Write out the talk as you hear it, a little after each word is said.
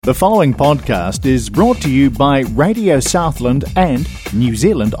The following podcast is brought to you by Radio Southland and New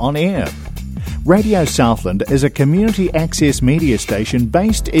Zealand On Air. Radio Southland is a community access media station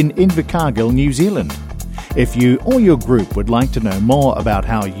based in Invercargill, New Zealand. If you or your group would like to know more about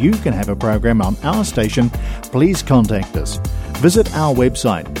how you can have a program on our station, please contact us. Visit our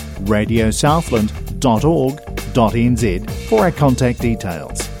website, radiosouthland.org.nz, for our contact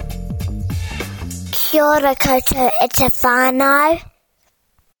details. Kia ora koutou, it's a whānau.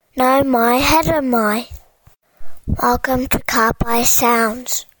 No mai, hera mai. Welcome to Ka Pai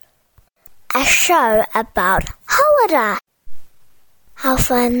Sounds, a show about hauara,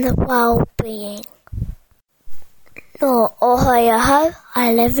 health and well-being. No ohoi aho,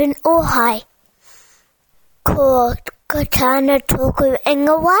 I live in Ohai. Ko Katana tōku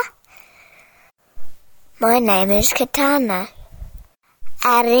ingawa. My name is Katana.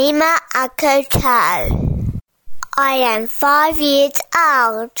 Arima a koutou. I am 5 years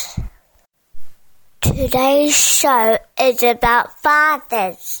old. Today's show is about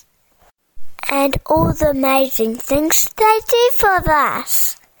fathers and all the amazing things they do for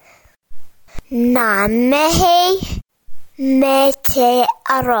us. Ngā mihi me te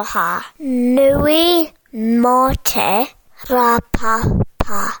aroha, nui mō te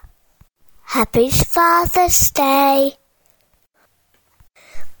rāpapa. Happy Father's Day.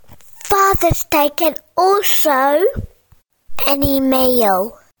 Father's Day can also any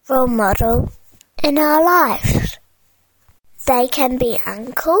male role model in our lives. They can be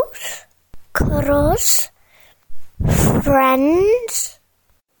uncles, kuros, friends,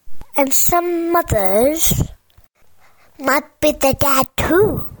 and some mothers might be the dad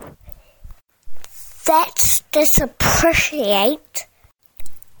too. Let's just appreciate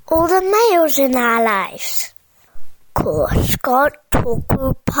all the males in our lives. Ko Scott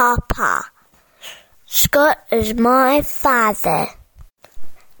tōku papa. Scott is my father,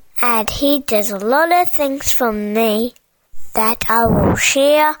 and he does a lot of things for me that I will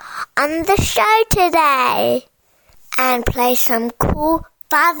share on the show today and play some cool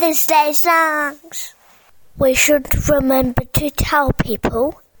Father's Day songs. We should remember to tell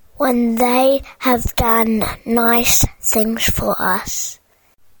people when they have done nice things for us,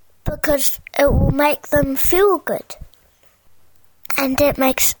 because it will make them feel good. And it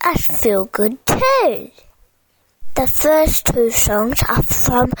makes us feel good too. The first two songs are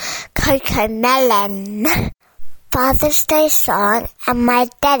from Coco Melon, Father's Day song and my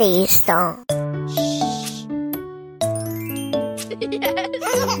daddy's song.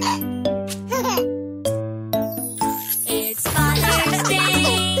 It's Father's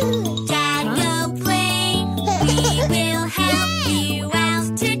Day, Dad go play. We will help you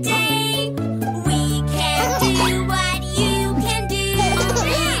out today. We can do what you can do.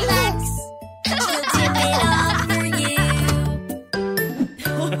 Relax, we'll do it all for you.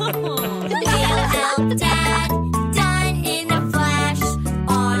 We'll help Dad, done in a flash.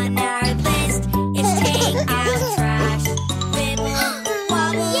 On our list is take out trash. Wibble,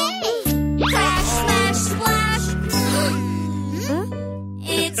 wobble, crash, smash, splash.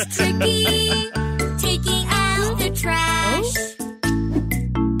 It's tricky, taking out the trash.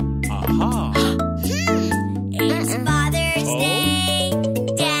 It's Father's Day,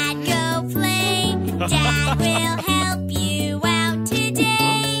 Dad go play. Dad will help you out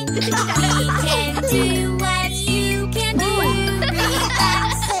today. We can do what you can do.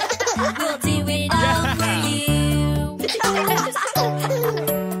 Relax, we'll do it all for you.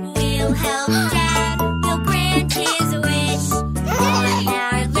 We'll help Dad, we'll grant his wish. On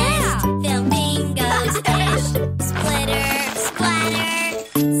our list, flamingos fish. Splitter, splatter,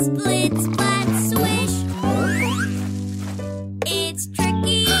 split, splat, swish. It's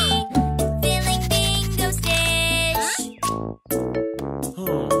tricky, filling bingo's dish.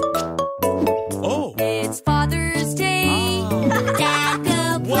 It's Father's Day, Dad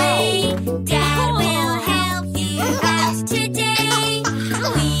go play. Dad will help you out today.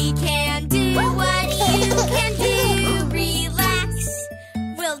 We can do what you can do. Relax,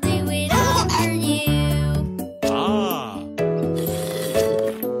 we'll do it all for you.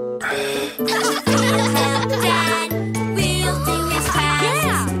 We'll help Dad, we'll do his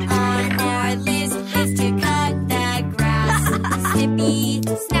task. On our list is to cut the grass. Snippy,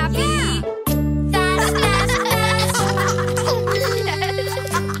 snappy, fast, fast, fast.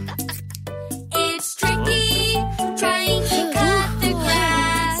 It's tricky, trying to cut the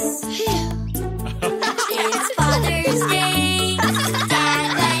grass. It's Father's Day, Dad,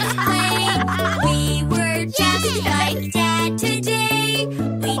 let's play. We were just like Dad today.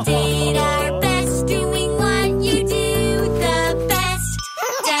 We did our best doing what you do the best.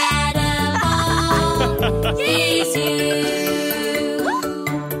 Dad of all is you.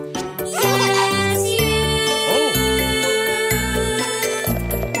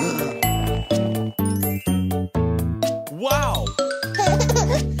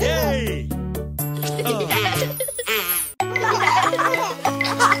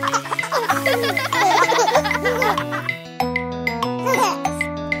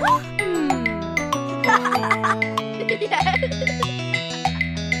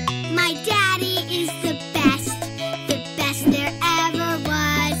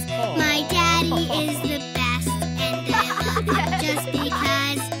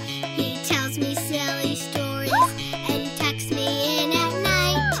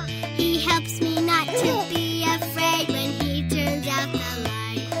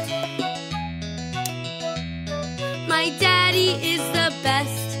 daddy is the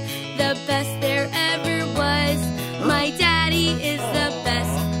best there ever was. My daddy is the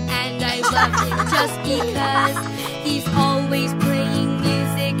best, and I love him just because he's always playing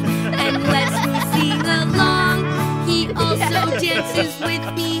music and lets me sing along. He also dances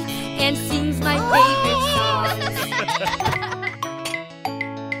with me and sings my favorite songs.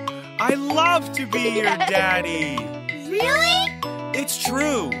 I love to be your daddy. Really? It's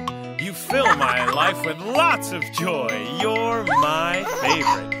true. You fill my life with lots of joy. You're my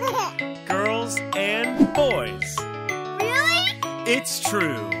favorite. Girls and boys. Really? It's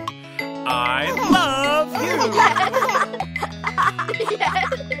true. I love you.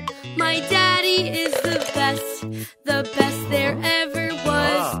 My daddy is the best there ever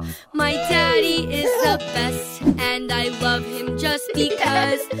was. My daddy is the best, and I love him just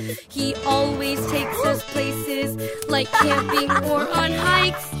because he always takes us places like camping or on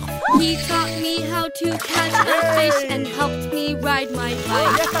hikes. He taught me how to catch a fish and helped me ride my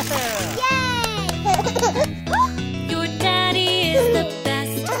bike. Yay! Your daddy is the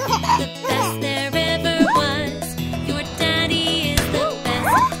best there ever was. Your daddy is the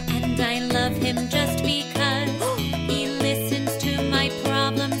best, and I love him just because he listens to my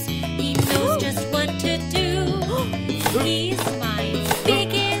problems. He knows just what to do. He's my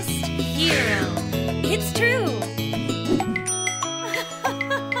biggest hero. It's true.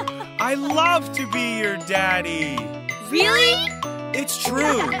 I love to be your daddy. Really? It's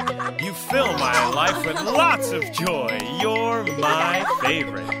true. You fill my life with lots of joy. You're my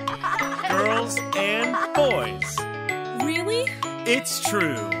favorite. Girls and boys. Really? It's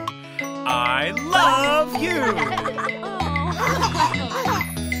true. I love you.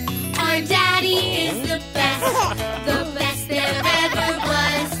 Our daddy is the best there ever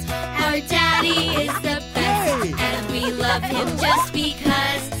was. Our daddy is the best, and we love him just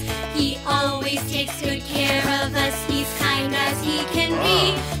because he always takes good care of us. He's kind as he can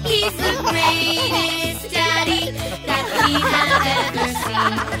be. He's the greatest daddy that we have ever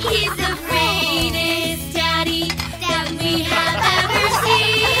seen. He's the greatest daddy that we have ever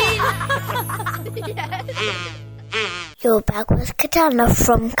seen. You're back with Katana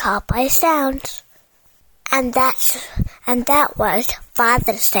from Ka Pai Sounds. And that was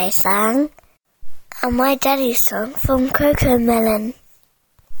Father's Day song. And my daddy's song from Coco Melon.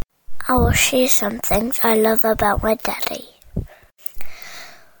 I will share some things I love about my daddy.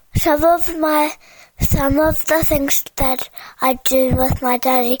 Some of the things that I do with my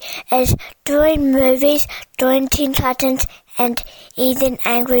daddy is doing movies, doing Teen Titans, and eating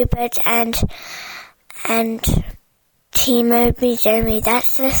Angry Birds and Timo Bizumi.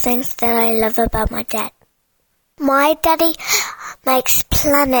 That's the things that I love about my dad. My daddy makes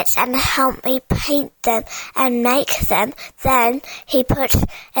planets and help me paint them and make them. Then he puts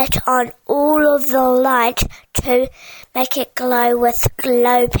it on all of the light to make it glow with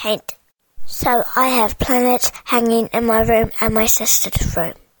glow paint. So I have planets hanging in my room and my sister's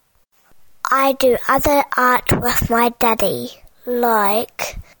room. I do other art with my daddy,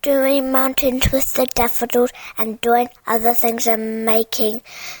 like doing mountains with the daffodils and doing other things and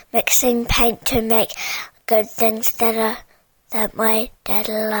mixing paint to make good things that my dad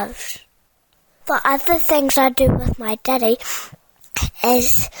loves. The other things I do with my daddy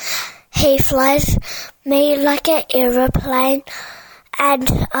is he flies me like an aeroplane and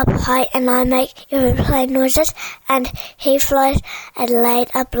up high, and I make aeroplane noises, and he flies Adelaide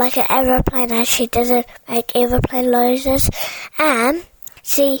up like an aeroplane and she doesn't make aeroplane noises. And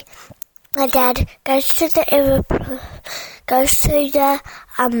see, my dad goes to the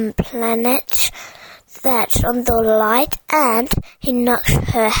planet that's on the light, and he knocks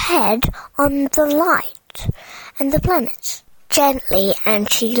her head on the light and the planets gently,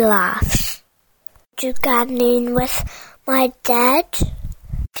 and she laughs. Do gardening with my dad,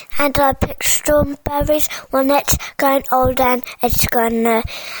 and I pick strawberries when it's going old and it's gonna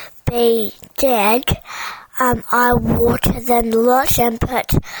be dead. I water them lots and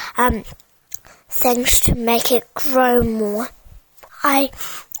put things to make it grow more. I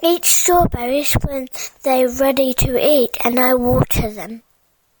eat strawberries when they're ready to eat, and I water them.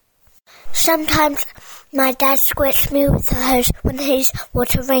 Sometimes my dad squirts me with a hose when he's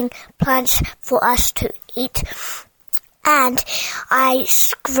watering plants for us to eat, and I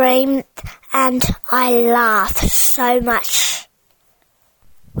scream and I laugh so much.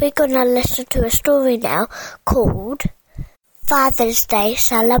 We're gonna listen to a story now called Father's Day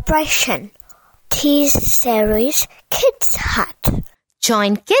Celebration. Tease series Kids Hut.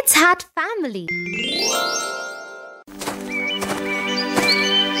 Join Kids Hut family.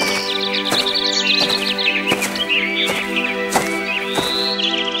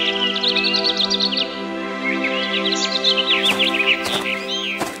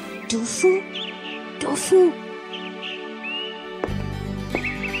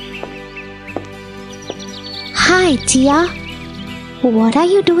 Tia, what are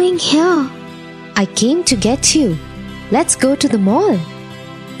you doing here? I came to get you. Let's go to the mall.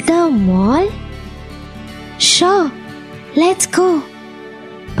 The mall? Sure, let's go.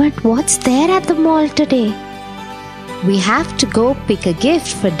 But what's there at the mall today? We have to go pick a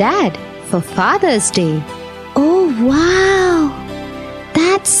gift for Dad for Father's Day. Oh, wow!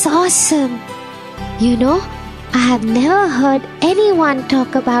 That's awesome! You know, I have never heard anyone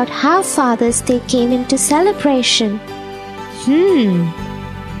talk about how Father's Day came into celebration.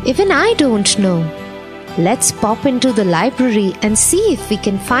 Even I don't know. Let's pop into the library and see if we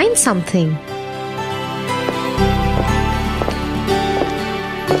can find something.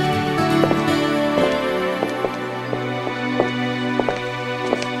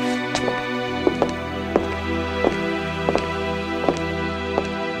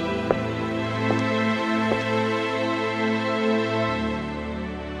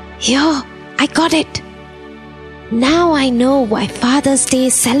 Yo, I got it! Now I know why Father's Day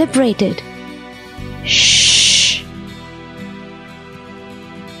is celebrated. Shh!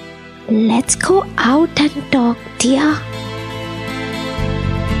 Let's go out and talk, dear.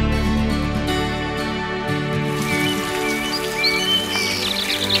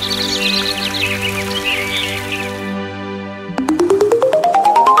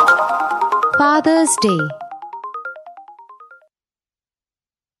 Father's Day.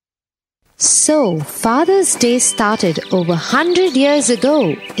 So, Father's Day started over 100 years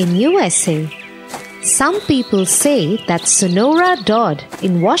ago in USA. Some people say that Sonora Dodd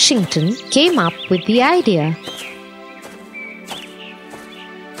in Washington came up with the idea.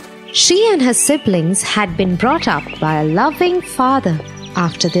 She and her siblings had been brought up by a loving father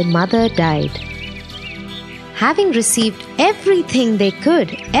after their mother died. Having received everything they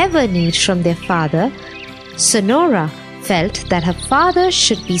could ever need from their father, Sonora felt that her father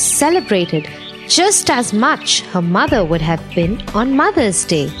should be celebrated just as much her mother would have been on Mother's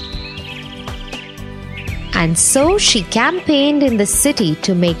Day. And so she campaigned in the city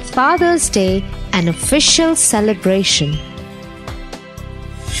to make Father's Day an official celebration.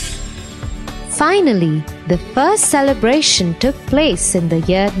 Finally, the first celebration took place in the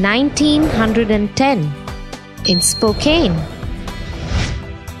year 1910 in Spokane.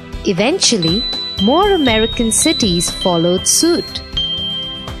 Eventually, more American cities followed suit.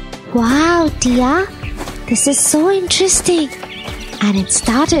 Wow, Tia, this is so interesting. And it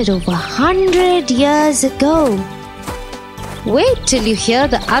started over 100 years ago. Wait till you hear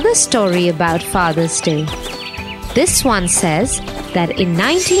the other story about Father's Day. This one says that in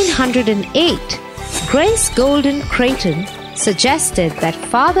 1908, Grace Golden Creighton suggested that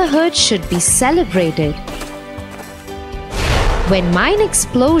fatherhood should be celebrated. When mine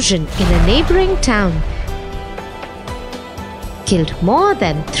explosion in a neighboring town killed more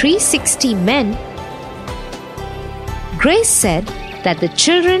than 360 men, Grace said that the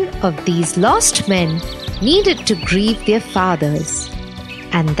children of these lost men needed to grieve their fathers.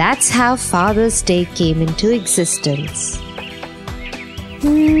 And that's how Father's Day came into existence.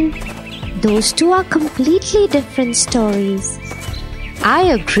 Those two are completely different stories. I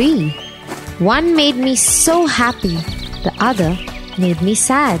agree. One made me so happy, the other made me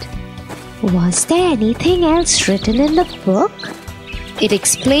sad. Was there anything else written in the book? It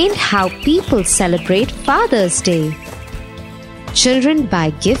explained how people celebrate Father's Day. Children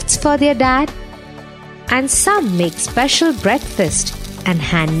buy gifts for their dad, and some make special breakfast and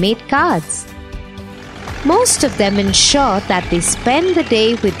handmade cards. Most of them ensure that they spend the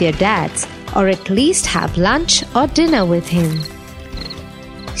day with their dads or at least have lunch or dinner with him.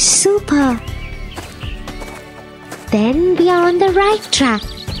 Super! Then we are on the right track.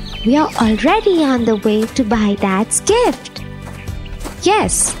 We are already on the way to buy Dad's gift.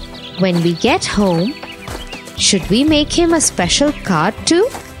 Yes, when we get home, should we make him a special card too?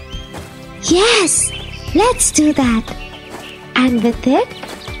 Yes, let's do that. And with it,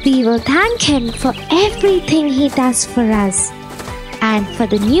 we will thank him for everything he does for us and for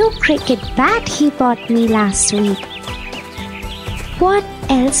the new cricket bat he bought me last week. What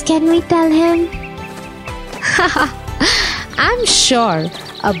else can we tell him? I'm sure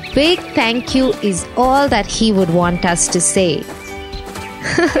a big thank you is all that he would want us to say.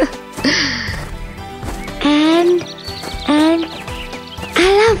 And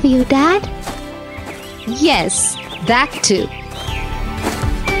I love you, Dad. Yes, that too.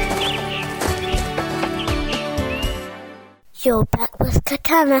 You're back with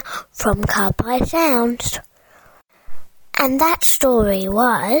Katana from Ka Pai Sounds. And that story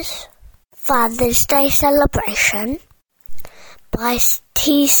was Father's Day Celebration by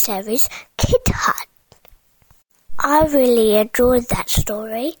T-Series Kid Hut. I really enjoyed that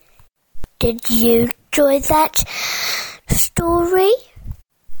story. Did you enjoy that story?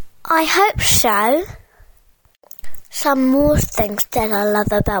 I hope so. Some more things that I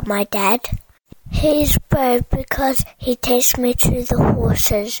love about my dad. He's brave because he takes me to the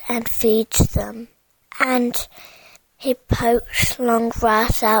horses and feeds them. And he pokes long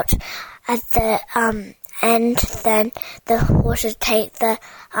grass out at the end. Then the horses take the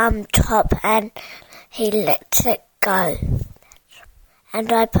top and he lets it go.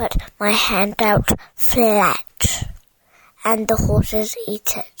 And I put my hand out flat and the horses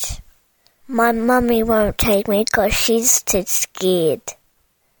eat it. My mummy won't take me because she's too scared.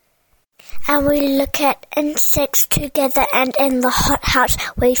 And we look at insects together, and in the hothouse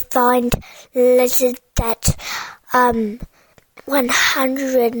we find lizards that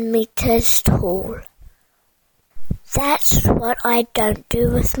 100 meters tall. That's what I don't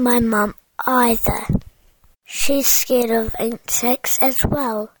do with my mum either. She's scared of insects as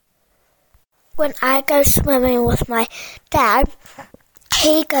well. When I go swimming with my dad,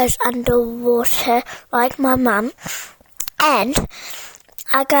 he goes underwater like my mum, and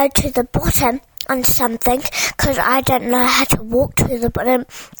I go to the bottom on something because I don't know how to walk to the bottom.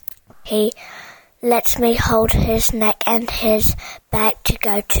 He lets me hold his neck and his back to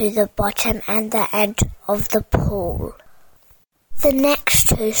go to the bottom and the end of the pool. The next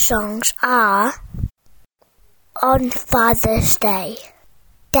two songs are On Father's Day,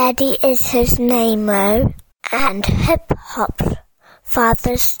 Daddy Is His Name-O, and Hip Hop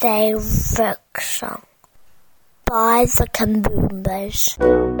Father's Day folk song by the Kaboombas.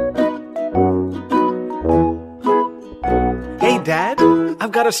 Hey, Dad,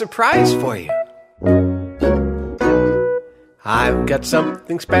 I've got a surprise for you. I've got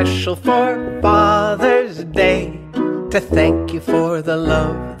something special for Father's Day, to thank you for the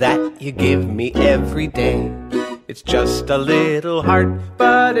love that you give me every day. It's just a little heart,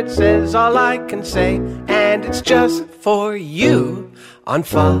 but it says all I can say, and it's just for you on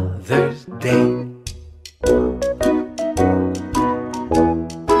Father's Day.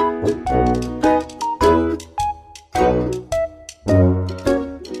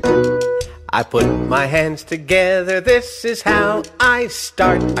 I put my hands together, this is how I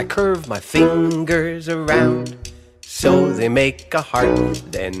start. I curve my fingers around so they make a heart.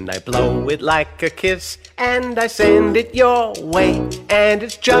 Then I blow it like a kiss and I send it your way, and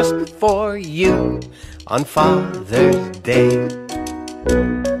it's just for you on Father's Day.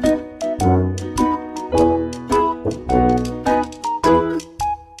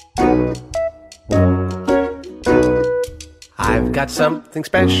 I've got something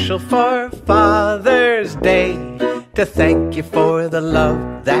special for Father's Day, to thank you for the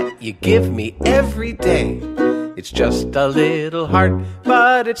love that you give me every day. It's just a little heart,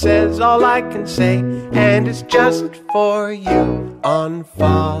 but it says all I can say, and it's just for you on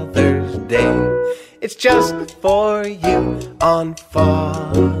Father's Day. It's just for you on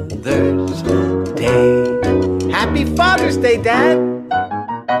Father's Day. Happy Father's Day, Dad!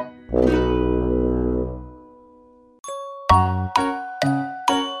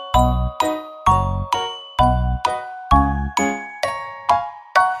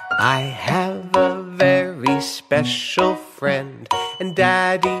 I have a very special friend, and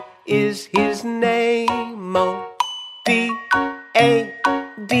Daddy is his name-O. D-A-D-D-Y,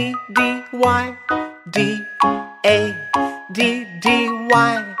 D-A-D-D-Y,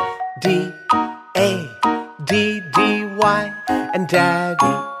 D-A-D-D-Y, and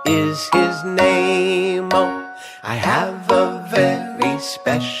Daddy is his name-O. I have a very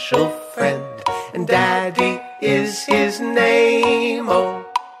special friend, and Daddy is his name-O.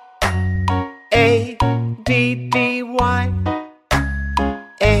 A-D-D-Y,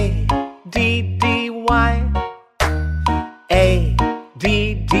 A-D-D-Y,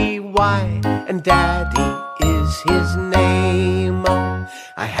 A-D-D-Y, and Daddy is his name-O.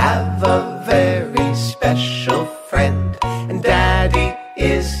 I have a very special friend, and Daddy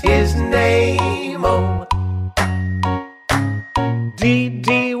is his name-O.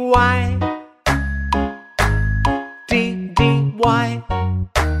 D-D-Y, D-D-Y,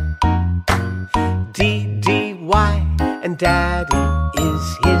 D-D-Y, and Daddy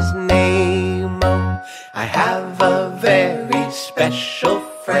is his name-O. I have a very special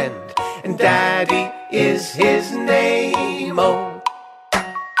friend, and Daddy is his name-O.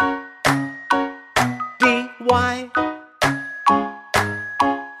 D-Y,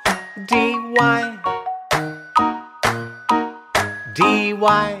 D-Y,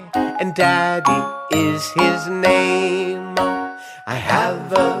 D-Y, and Daddy is his name-O. I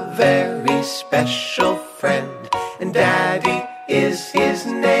have a very special friend, and Daddy is his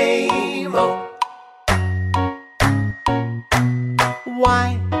name-O.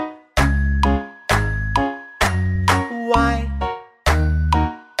 Y,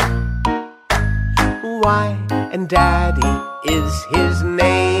 Y, and Daddy is his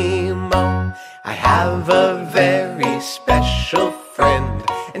name. Oh, I have a very special friend,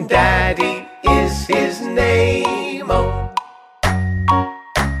 and Daddy is his name. Oh.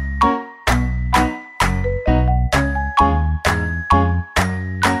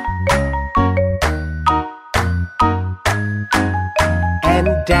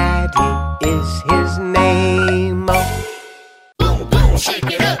 And Daddy is his name. Oh. Boom, boom, shake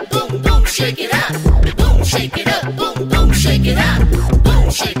it up. Boom, boom, shake it up. Boom, shake it up. Boom, boom, shake it up. Boom,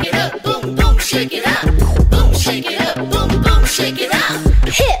 shake it up. Boom, boom, shake it up. Boom, shake it up. Boom, boom, shake it up.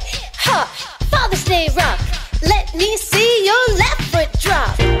 Hip hop, Father's Day rock. Let me see your left foot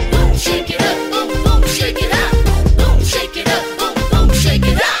drop. Boom, shake it up. Boom, boom, shake it up. Boom, shake it up. Boom, boom, shake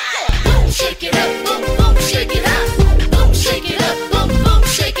it up. Boom, shake it up. Boom, boom, shake it up. Boom, shake it up. Boom, boom,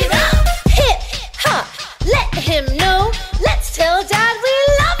 shake it up. Hip hop, let him know. Let's tell Dad we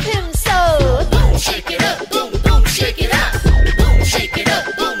love him so. Boom, shake it up. Boom, boom, shake it up. Boom, shake it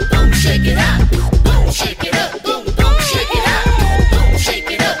up. Boom, boom, shake it up. Boom, shake it up. Boom, boom, shake it up. Boom,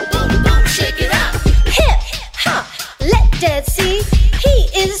 shake it up. Boom, boom, shake it up. Hip hop, let Dad see he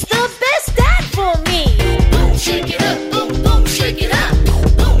is the best dad for me. Boom, shake it up. Boom, boom, shake it up.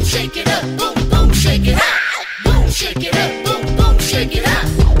 Boom, shake it up. Boom, boom, shake it up. Boom, shake it up. Boom, boom, shake it up.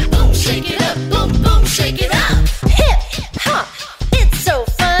 Boom, shake it up. Boom, boom, shake it up. Hip hop, it's so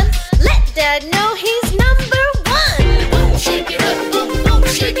fun. Let Dad know he's number one. Boom, shake it up. Boom, boom,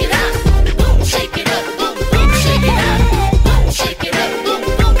 shake it up. Boom, shake it up. Boom, boom, shake it up. Boom, shake it up. Boom,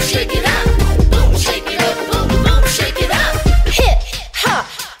 boom, shake it up. Boom, shake it up. Boom, boom, shake it up. Hip hop,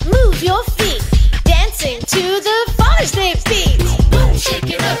 move your feet, dancing to the Father's Day beat. Boom, shake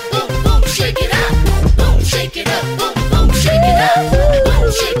it up. Boom, boom, shake it up. Boom, shake it up. Boom, boom, shake it up.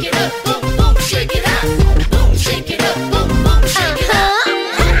 Boom, shake it up. Boom, boom, shake it up. Boom, shake it up. Boom, boom, shake it up.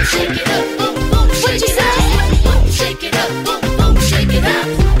 Boom, shake it up. Boom, boom, What'd shake you it up. say? Boom, shake it up. Boom, boom, shake it up.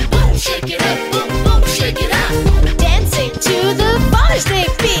 Boom, shake it up. Boom, boom, shake it up. Dancing to the Father's Day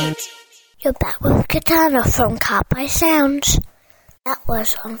beat. You're back with Katana from Ka Pai Sounds. That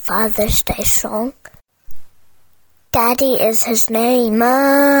was on Father's Day song. Daddy is his name,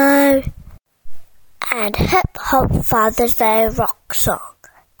 oh. And Hip Hop Father's Day rock song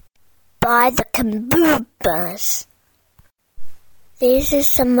by the Kaboobas. These are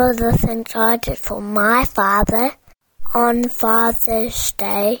some of the things I did for my father on Father's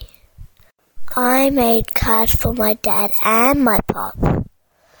Day. I made cards for my dad and my pop.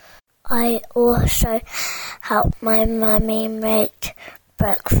 I also helped my mummy make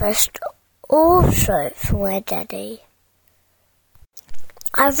breakfast also for my daddy.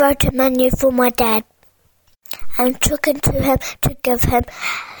 I wrote a menu for my dad and took it to him to give him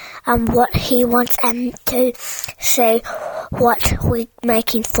what he wants and to say what we're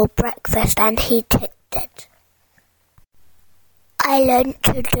making for breakfast, and he ticked it. I learned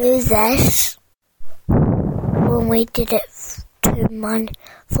to do this when we did it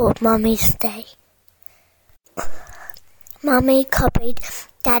for Mummy's Day. Mummy copied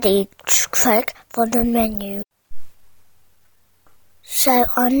Daddy's trick for the menu. So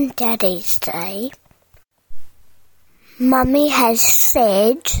on Daddy's Day, Mummy has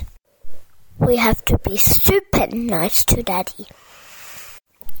said we have to be super nice to Daddy.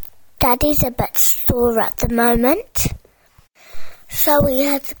 Daddy's a bit sore at the moment, so we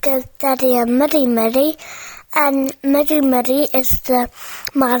had to give Daddy a midi-midi, and midi-midi is the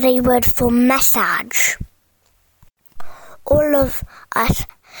Māori word for massage. All of us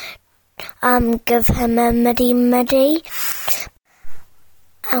give him a midi-midi,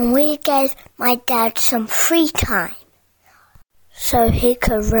 and we gave my dad some free time so he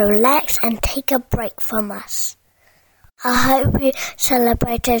could relax and take a break from us. I hope you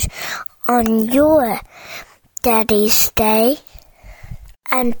celebrated on your Daddy's Day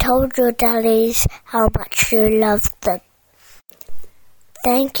and told your daddies how much you loved them.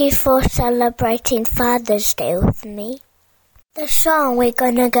 Thank you for celebrating Father's Day with me. The song we're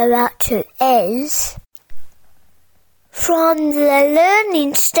going to go out to is from the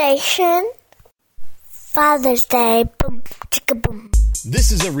Learning Station, Father's Day, boom, chicka boom.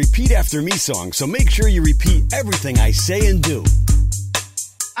 This is a repeat after me song, so make sure you repeat everything I say and do.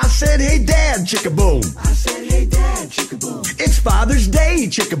 I said, hey Dad, chicka boom. I said, hey Dad, chicka boom. It's Father's Day,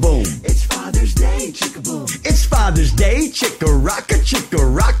 chicka boom. It's Father's Day, chicka boom. It's Father's Day, chicka rocka, chicka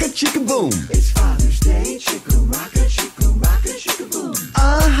boom. It's Father's Day, chicka rocka, chicka boom.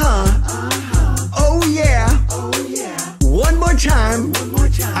 Oh yeah. Oh yeah. One more time. One more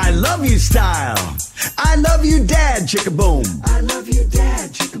time. I love you style. I love you, Dad, chicka boom. I love you,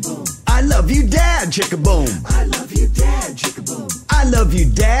 Dad, chicka boom. I love you, Dad, chicka boom. I love you, Dad, chicka boom. I love you,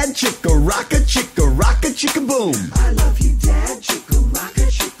 Dad. Chicka rocka, chicka boom. I love you, Dad. Chicka rocka,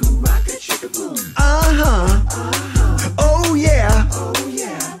 chicka boom. Oh yeah. Oh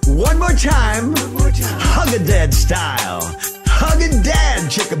yeah. One more time. Hug a dad style. Hug a dad,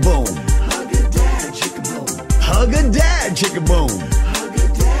 chicka boom. Hug a dad, chicka boom. Hug a dad, chicka boom. Hug a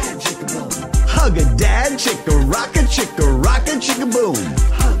dad, chicka boom. Hug a dad, chicka rocka, chicka boom.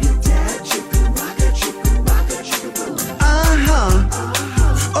 Hug a dad, chicka rocka, chicka boom.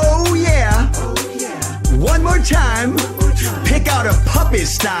 Oh yeah. Oh yeah. One more time. Pick out a puppy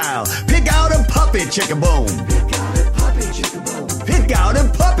style. Pick out a puppy, chicka boom. Pick out a puppy, chicka boom. Pick out a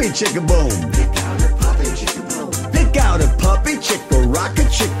puppy, chicka boom. Pick out a puppy, chicka boom. Pick out a puppy, chicka rocka,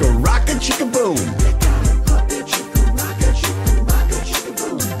 chicka boom. Pick out a puppy, chicka rocka, chicka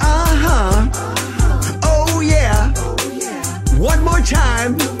boom. Oh yeah. Oh yeah. One more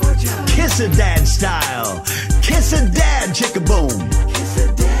time. Kiss a dad style. Kiss a dad, chicka boom. Kiss a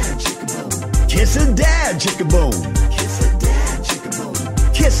dad, chicka boom. Kiss a dad, chicka boom. Kiss a dad, chicka boom.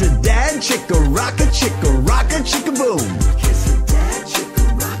 Kiss a dad, chicka rocka, chicka boom. Kiss a dad, chicka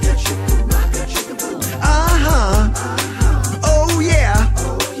rocka, chicka boom. Oh yeah.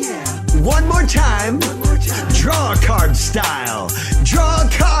 Oh yeah. One more time. Draw a card style. Draw a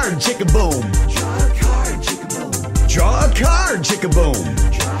card, chicka boom. Draw a card, chicka boom. Draw a card, chicka boom.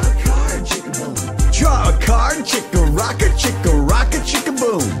 Draw a card, chicka boom. Draw a card, chicka rocka, chicka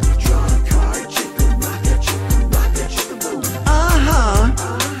boom. Draw a card, chicka rocka, chicka boom.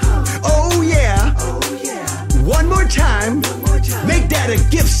 Oh yeah. Oh yeah. One more time. Make that a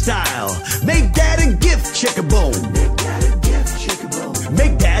gift style. Make that a gift, chicka boom. Make that a gift, chicka boom.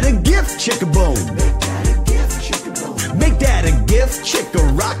 Make that a gift, chicka boom. Make that a gift, chicka boom. Make that a gift, chicka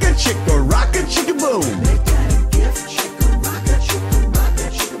rocka, chicka boom. Make that a gift, chicka rocka, chicka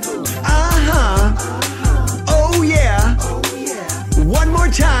boom. Oh yeah. Oh yeah. One more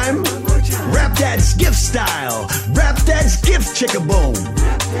time. Rap dad's gift style. Rap dad's gift, chicka boom.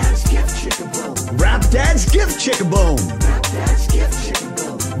 Rap dad's gift, chicka boom. Rap dad's gift, chicka boom. Rap dad's gift, chicka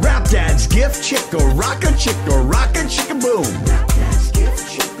boom. Rap dad's gift, chicka rocka, chicka boom. Rap dad's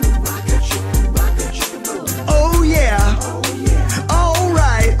gift, chicka rocka, chicka boom. Oh yeah. Oh yeah. All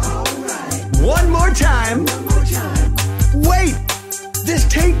right. All right. One more time. One more time. Wait. This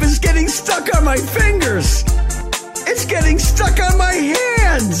tape is getting stuck on my fingers. It's getting stuck on my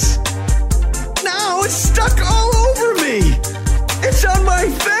hands. Now it's stuck all over me. It's on my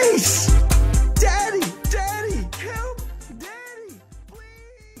face. Daddy, help. Daddy,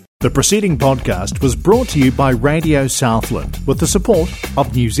 please. The preceding podcast was brought to you by Radio Southland with the support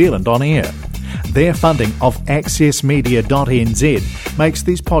of New Zealand On Air. Their funding of accessmedia.nz makes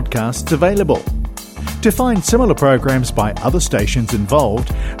these podcasts available. To find similar programs by other stations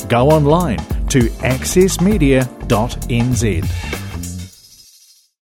involved, go online to accessmedia.nz.